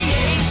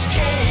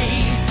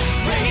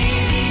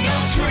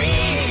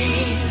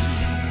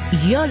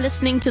You're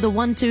listening to the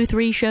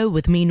 123 show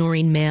with me,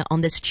 Noreen Mir,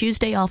 on this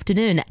Tuesday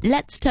afternoon.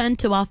 Let's turn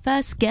to our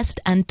first guest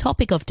and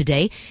topic of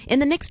today. In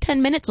the next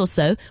 10 minutes or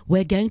so,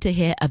 we're going to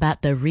hear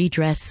about the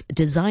Redress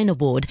Design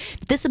Award.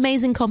 This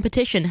amazing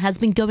competition has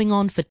been going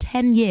on for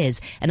 10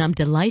 years, and I'm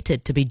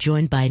delighted to be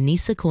joined by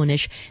Nissa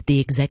Cornish, the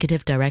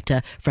Executive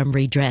Director from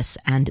Redress,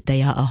 and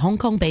they are a Hong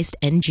Kong-based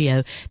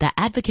NGO that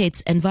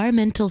advocates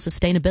environmental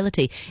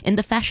sustainability in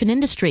the fashion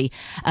industry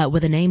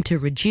with an aim to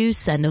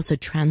reduce and also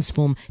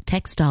transform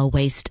textile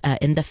waste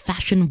in the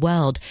fashion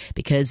world,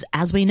 because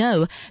as we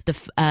know, the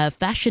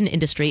fashion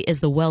industry is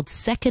the world's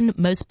second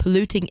most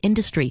polluting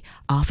industry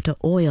after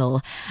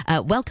oil.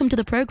 Welcome to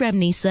the program,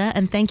 Nissa,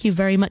 and thank you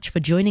very much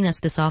for joining us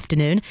this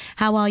afternoon.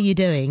 How are you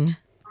doing?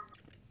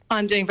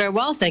 I'm doing very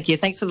well, thank you.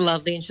 Thanks for the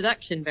lovely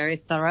introduction. Very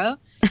thorough.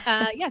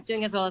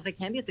 Doing as well as I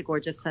can be. It's a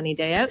gorgeous sunny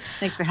day out.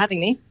 Thanks for having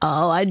me.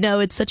 Oh, I know,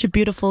 it's such a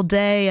beautiful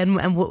day,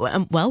 and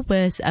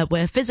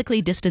we're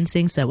physically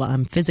distancing. So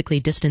I'm physically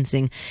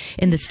distancing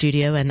in the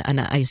studio, and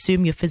I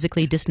assume you're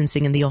physically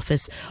distancing in the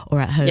office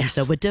or at home. Yes.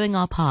 So we're doing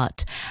our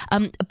part.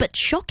 But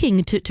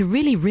shocking to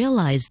really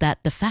realize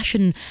that the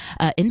fashion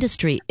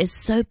industry is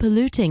so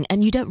polluting,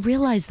 and you don't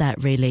realize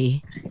that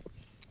really.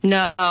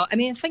 No, I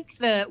mean, I think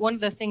one of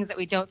the things that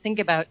we don't think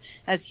about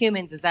as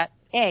humans is that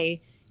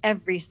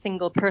every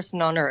single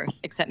person on earth,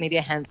 except maybe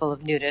a handful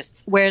of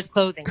nudists, wears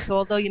clothing. So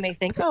although you may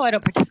think, I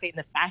don't participate in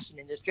the fashion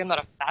industry, I'm not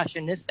a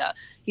fashionista,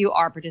 you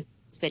are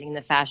participating in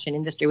the fashion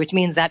industry, which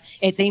means that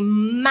it's a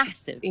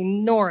massive,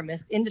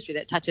 enormous industry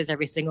that touches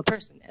every single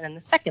person. And then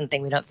the second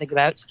thing we don't think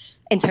about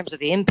in terms of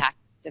the impact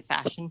of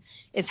fashion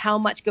is how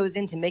much goes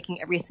into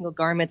making every single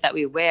garment that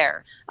we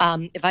wear.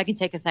 If I can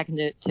take a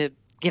second to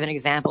give an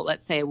example,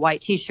 let's say a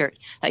white T-shirt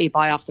that you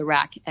buy off the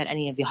rack at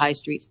any of the high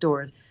street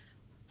stores.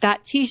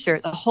 That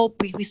T-shirt,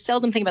 we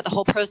seldom think about the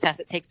whole process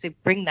it takes to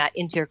bring that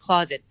into your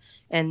closet.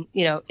 And,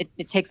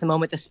 it takes a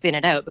moment to spin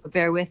it out, but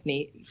bear with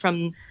me.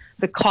 From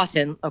the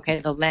cotton,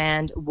 the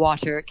land,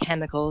 water,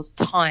 chemicals,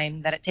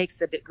 time that it takes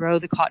to grow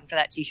the cotton for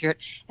that T-shirt,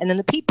 and then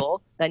the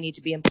people that need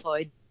to be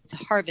employed to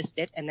harvest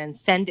it and then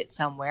send it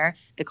somewhere.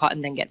 The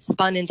cotton then gets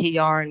spun into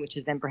yarn, which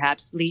is then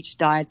perhaps bleached,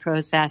 dyed,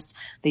 processed.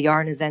 The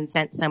yarn is then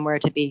sent somewhere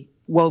to be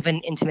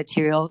woven into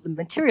material. The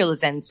material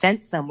is then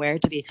sent somewhere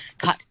to be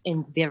cut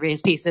into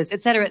various pieces,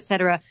 et cetera, et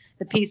cetera.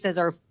 The pieces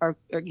are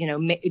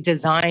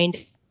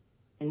designed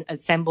and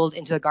assembled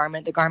into a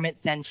garment. The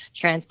garment's then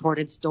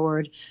transported,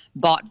 stored,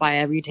 bought by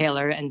a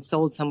retailer and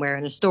sold somewhere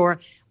in a store.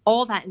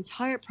 All that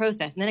entire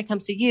process. And then it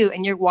comes to you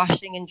and you're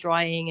washing and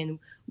drying and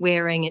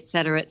wearing, et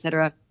cetera, et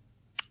cetera.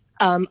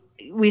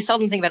 We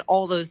seldom think about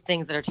all those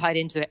things that are tied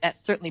into it that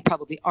certainly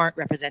probably aren't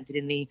represented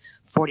in the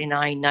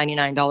 $49,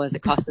 $99 it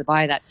costs to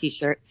buy that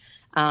T-shirt.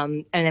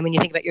 And then when you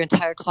think about your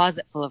entire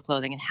closet full of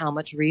clothing and how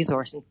much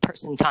resource and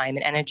person time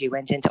and energy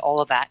went into all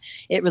of that,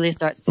 it really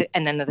starts to,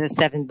 and then there's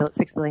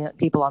 6 billion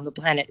people on the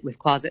planet with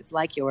closets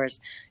like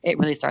yours, it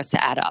really starts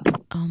to add up.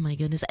 Oh my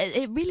goodness.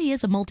 It really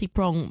is a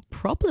multi-pronged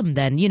problem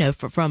then,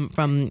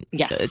 from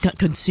Yes.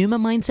 Consumer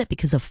mindset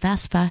because of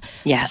fast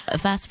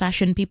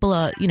fashion. People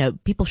are,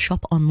 people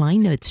shop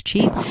online, it's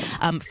cheap.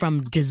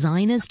 From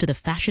designers to the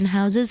fashion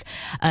houses,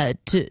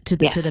 to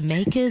the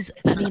makers.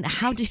 I mean,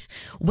 how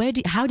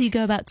do you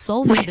go about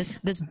solving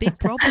this big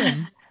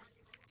problem?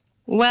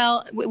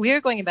 Well, we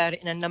are going about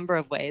it in a number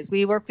of ways.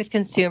 We work with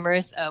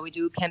consumers. We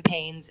do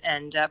campaigns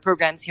and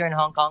programs here in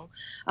Hong Kong.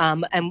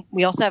 And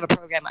we also have a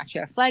program,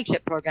 actually our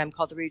flagship program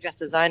called the Redress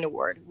Design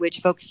Award, which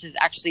focuses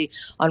actually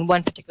on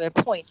one particular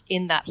point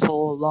in that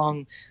whole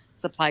long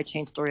supply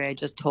chain story I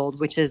just told,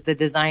 which is the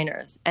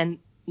designers. And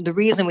the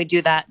reason we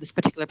do this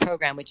particular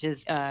program, which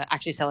is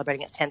actually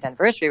celebrating its 10th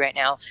anniversary right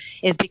now,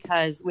 is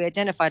because we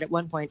identified at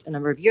one point a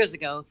number of years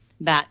ago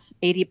that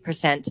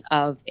 80%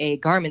 of a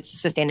garment's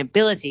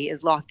sustainability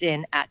is locked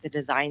in at the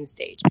design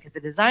stage, because the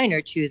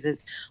designer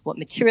chooses what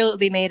material it will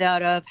be made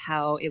out of,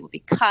 how it will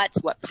be cut,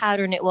 what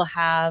pattern it will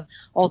have,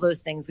 all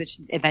those things which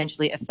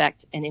eventually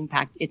affect and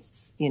impact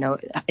its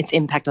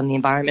impact on the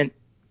environment,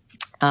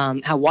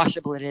 how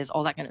washable it is,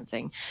 all that kind of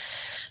thing.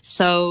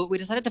 So we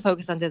decided to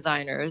focus on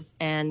designers,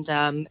 and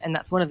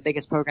that's one of the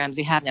biggest programs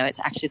we have now. It's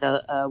actually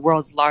the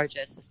world's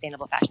largest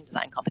sustainable fashion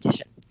design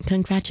competition.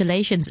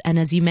 Congratulations. And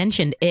as you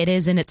mentioned, it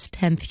is in its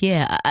 10th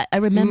year. I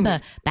remember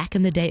back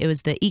in the day, it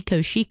was the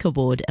Eco Chic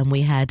Award, and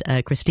we had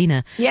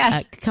Christina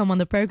come on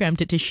the program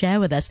to share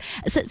with us.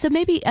 So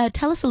maybe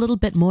tell us a little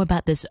bit more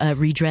about this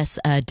Redress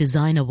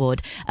Design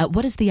Award.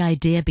 What is the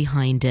idea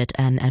behind it?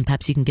 And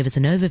perhaps you can give us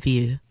an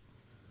overview.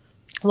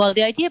 Well,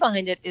 the idea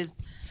behind it is,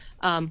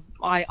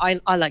 I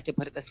like to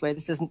put it this way.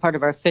 This isn't part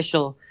of our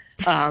official,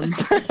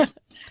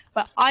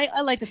 but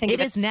I like to think it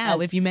is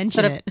now if you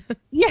mention it.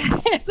 Yeah,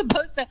 I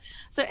suppose so.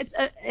 So it's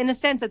in a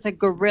sense, it's a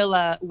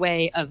guerrilla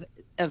way of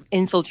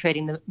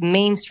infiltrating the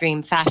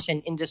mainstream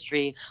fashion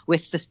industry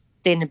with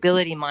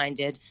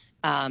sustainability-minded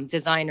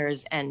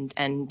designers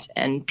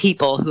and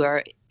people who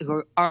are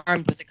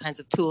armed with the kinds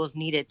of tools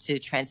needed to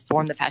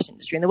transform the fashion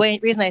industry. And the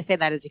reason I say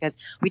that is because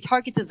we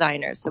target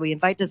designers. So we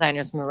invite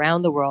designers from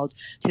around the world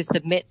to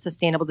submit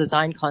sustainable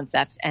design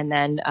concepts, and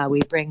then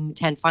we bring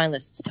 10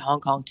 finalists to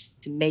Hong Kong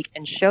to make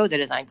and show the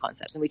design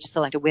concepts, and we just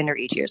select a winner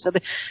each year. So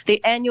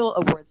the annual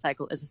award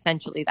cycle is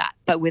essentially that.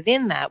 But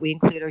within that, we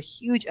include a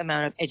huge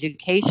amount of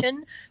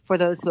education for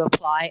those who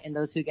apply and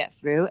those who get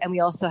through. And we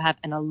also have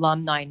an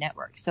alumni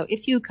network. So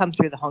if you come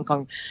through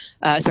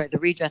the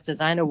Redress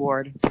Design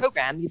Award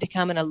program, you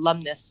become an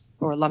alumnus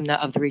or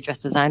alumna of the Redress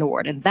Design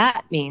Award. And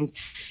that means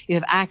you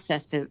have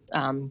access to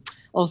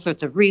all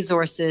sorts of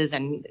resources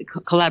and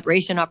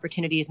collaboration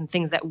opportunities and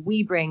things that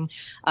we bring,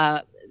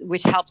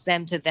 which helps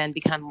them to then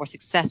become more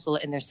successful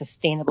in their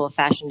sustainable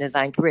fashion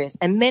design careers.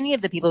 And many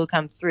of the people who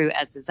come through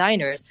as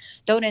designers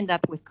don't end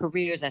up with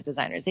careers as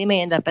designers. They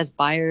may end up as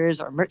buyers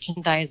or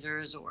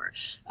merchandisers or,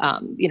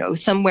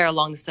 somewhere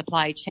along the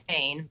supply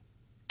chain,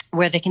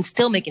 where they can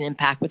still make an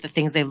impact with the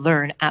things they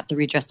learn at the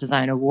Redress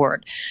Design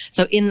Award.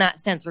 So in that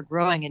sense, we're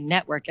growing a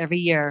network every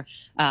year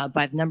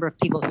by the number of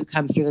people who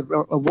come through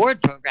the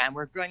award program.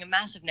 We're growing a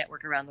massive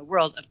network around the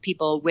world of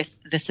people with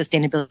the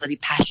sustainability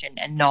passion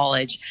and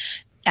knowledge,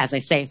 as I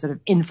say, sort of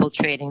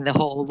infiltrating the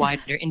whole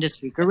wider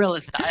industry, guerrilla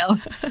style.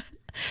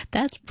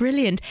 That's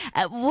brilliant.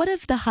 What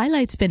have the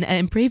highlights been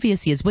in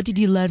previous years? What did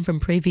you learn from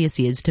previous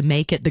years to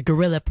make it the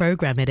guerrilla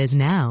program it is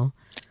now?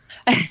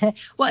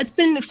 Well, it's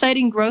been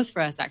exciting growth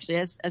for us, actually.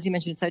 As you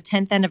mentioned, it's our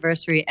 10th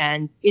anniversary,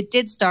 and it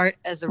did start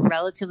as a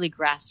relatively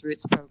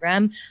grassroots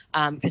program.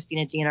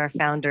 Christina Dean, our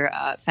founder,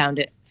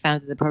 founded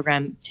the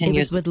program 10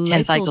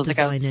 cycles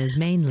ago. Designers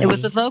mainly. It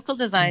was with local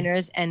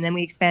designers, yes. And then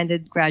we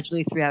expanded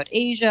gradually throughout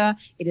Asia.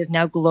 It is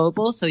now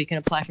global, so you can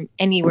apply from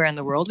anywhere in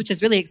the world, which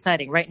is really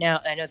exciting. Right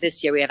now, I know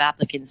this year we have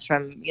applicants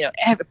from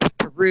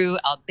Peru,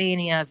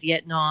 Albania,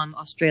 Vietnam,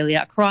 Australia,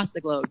 across the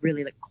globe,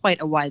 really like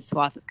quite a wide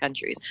swath of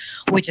countries,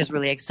 which is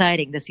really exciting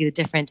to see the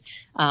different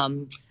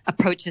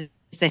approaches to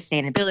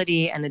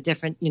sustainability and the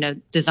different,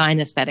 design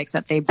aesthetics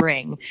that they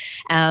bring.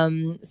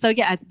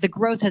 The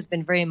growth has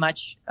been very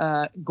much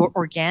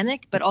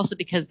organic, but also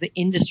because the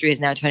industry is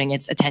now turning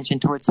its attention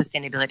towards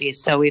sustainability.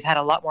 So we've had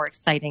a lot more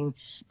exciting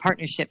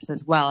partnerships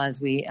as well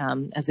as we've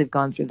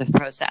gone through the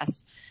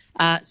process.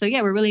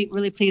 We're really,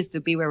 really pleased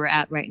to be where we're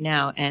at right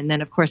now. And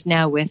then, of course,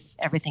 now with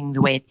everything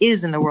the way it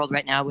is in the world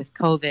right now with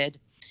COVID,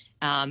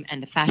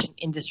 and the fashion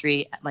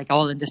industry, like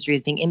all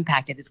industries, being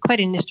impacted, it's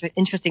quite an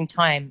interesting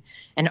time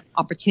and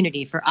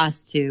opportunity for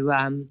us to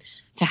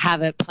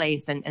have a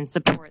place and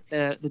support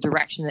the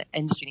direction that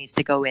industry needs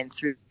to go in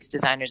through these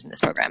designers in this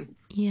program.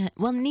 Yeah.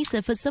 Well,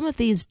 Nissa, for some of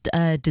these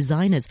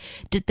designers,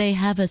 did they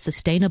have a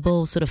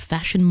sustainable sort of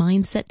fashion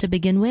mindset to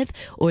begin with?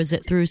 Or is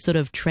it through sort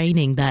of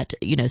training that,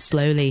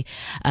 slowly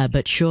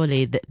but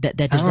surely that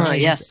their designs... Oh,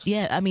 yes.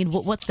 Yeah. I mean,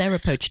 what's their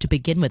approach to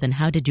begin with, and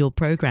how did your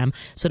program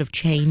sort of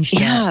change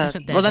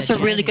well, that's a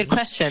really good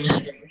question.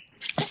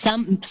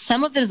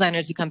 Some of the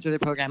designers who come through the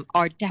program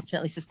are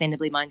definitely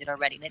sustainably minded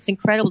already. And it's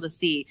incredible to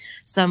see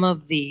some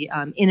of the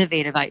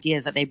innovative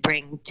ideas that they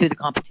bring to the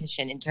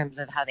competition in terms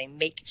of how they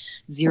make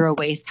zero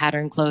waste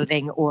pattern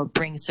clothing or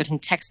bring certain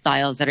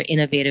textiles that are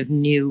innovative,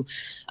 new,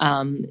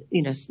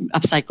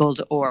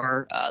 upcycled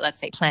or let's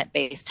say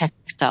plant-based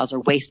textiles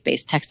or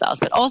waste-based textiles.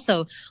 But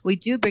also we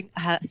do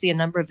see a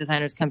number of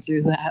designers come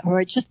through who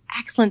are just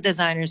excellent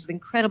designers with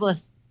incredible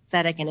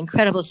aesthetic and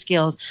incredible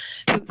skills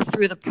who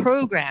through the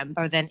program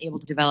are then able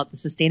to develop the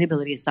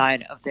sustainability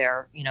side of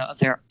their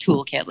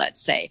toolkit,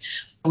 let's say.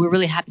 We're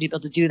really happy to be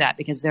able to do that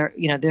because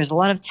there's a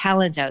lot of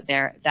talent out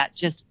there that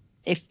just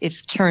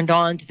if turned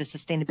on to the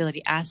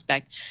sustainability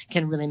aspect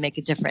can really make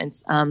a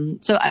difference.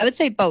 So I would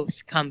say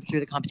both come through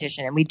the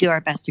competition, and we do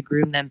our best to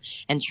groom them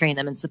and train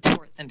them and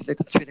support them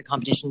through the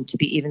competition to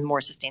be even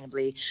more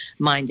sustainably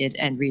minded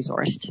and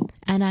resourced.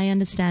 And I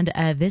understand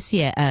this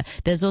year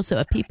there's also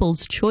a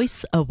People's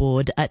Choice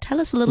Award.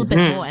 Tell us a little bit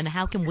more, and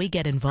how can we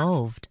get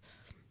involved?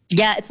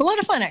 Yeah, it's a lot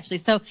of fun, actually.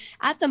 So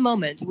at the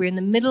moment, we're in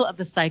the middle of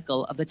the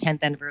cycle of the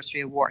 10th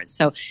anniversary awards.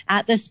 So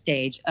at this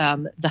stage,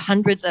 the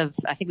hundreds of,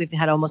 I think we've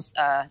had almost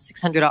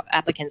 600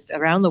 applicants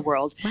around the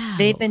world. Wow.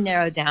 They've been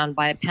narrowed down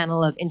by a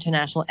panel of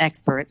international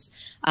experts.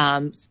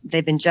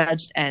 They've been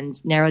judged and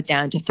narrowed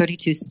down to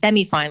 32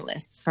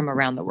 semifinalists from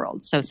around the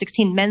world. So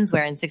 16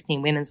 menswear and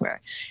 16 womenswear.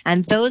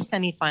 And those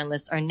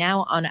semifinalists are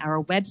now on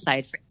our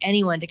website for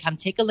anyone to come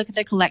take a look at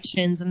their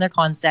collections and their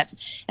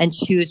concepts and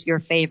choose your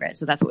favorite.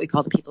 So that's what we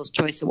call the People's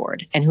Choice Award.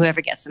 And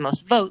whoever gets the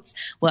most votes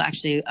will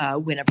actually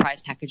win a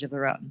prize package of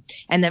their own.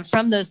 And then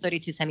from those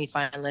 32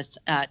 semifinalists,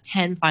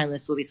 10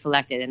 finalists will be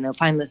selected, and the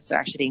finalists are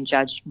actually being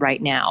judged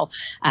right now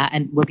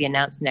and will be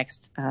announced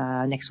next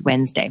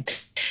Wednesday.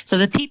 So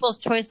the People's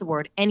Choice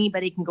Award,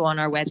 anybody can go on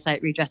our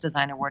website,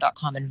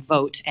 redressdesignaward.com, and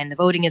vote. And the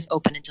voting is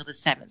open until the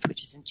 7th,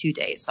 which is in 2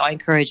 days. So I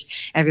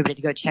encourage everybody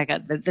to go check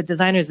out. The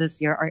designers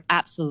this year are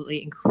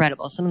absolutely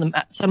incredible. Some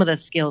of the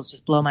skills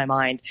just blow my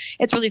mind.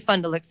 It's really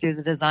fun to look through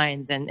the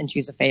designs and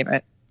choose a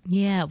favorite.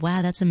 Yeah,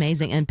 wow, that's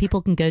amazing. And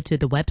people can go to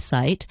the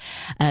website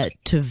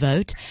to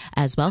vote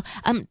as well.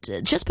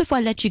 Just before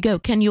I let you go,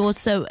 can you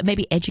also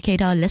maybe educate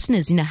our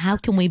listeners? How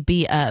can we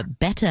be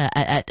better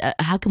at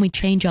how can we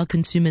change our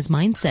consumers'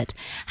 mindset?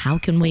 How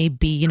can we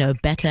be,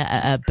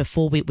 better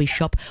before we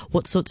shop?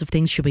 What sorts of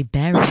things should we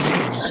bear in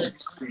mind?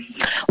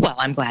 Well,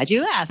 I'm glad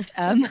you asked.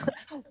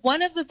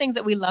 One of the things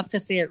that we love to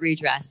say at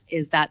Redress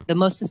is that the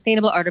most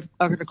sustainable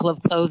article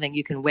of clothing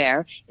you can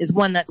wear is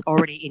one that's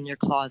already in your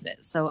closet.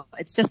 So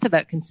it's just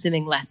about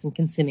consuming less and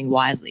consuming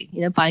wisely,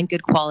 buying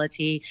good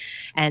quality.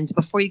 And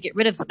before you get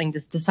rid of something,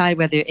 just decide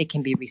whether it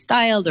can be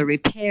restyled or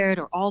repaired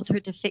or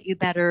altered to fit you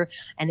better.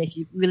 And if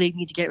you really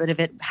need to get rid of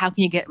it, how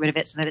can you get rid of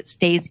it so that it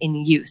stays in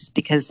use?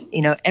 Because,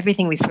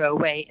 everything we throw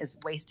away is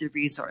wasted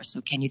resource.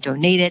 So can you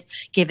donate it,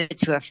 give it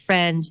to a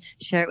friend,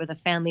 share it with a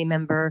family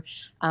member?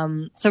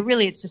 So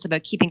really, it's just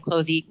about keeping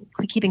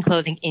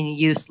clothing in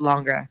use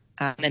longer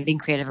and being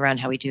creative around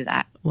how we do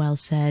that. Well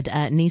said.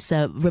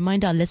 Nissa,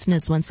 remind our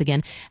listeners once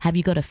again, have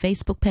you got a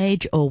Facebook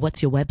page or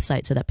what's your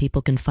website so that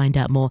people can find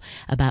out more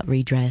about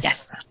Redress?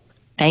 Yes.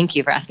 Thank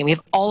you for asking. We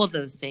have all of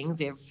those things.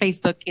 We have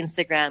Facebook,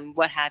 Instagram,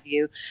 what have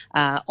you.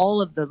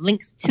 All of the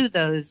links to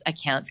those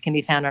accounts can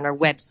be found on our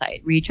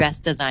website,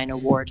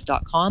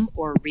 redressdesignaward.com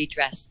or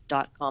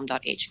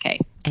redress.com.hk.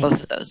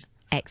 Both of those.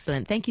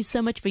 Excellent. Thank you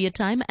so much for your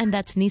time. And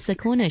that's Nissa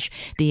Cornish,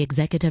 the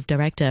Executive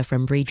Director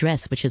from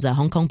Redress, which is a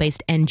Hong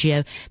Kong-based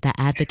NGO that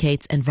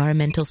advocates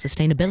environmental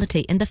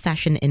sustainability in the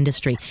fashion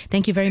industry.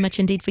 Thank you very much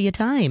indeed for your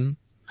time.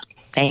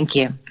 Thank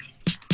you.